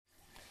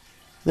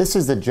This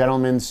is the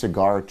Gentleman's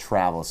Cigar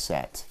Travel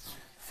Set.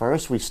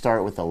 First, we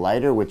start with a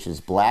lighter, which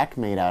is black,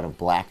 made out of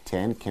black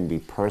tin. Can be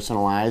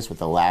personalized with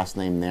the last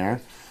name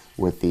there,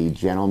 with the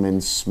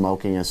Gentleman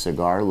Smoking a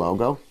Cigar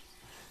logo.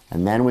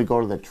 And then we go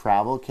to the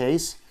travel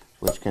case,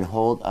 which can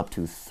hold up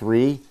to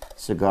 3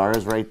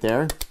 cigars right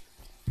there.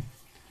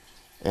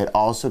 It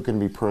also can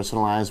be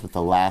personalized with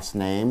the last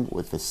name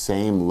with the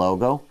same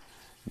logo.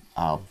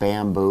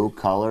 Bamboo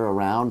color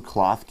around,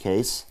 cloth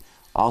case.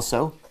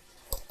 Also,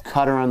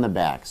 cutter on the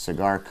back,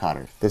 cigar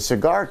cutter. The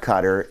cigar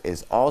cutter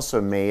is also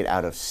made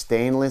out of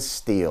stainless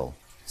steel.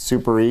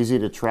 Super easy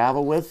to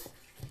travel with.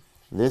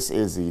 This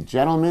is the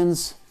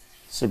Gentleman's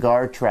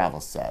Cigar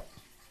Travel Set.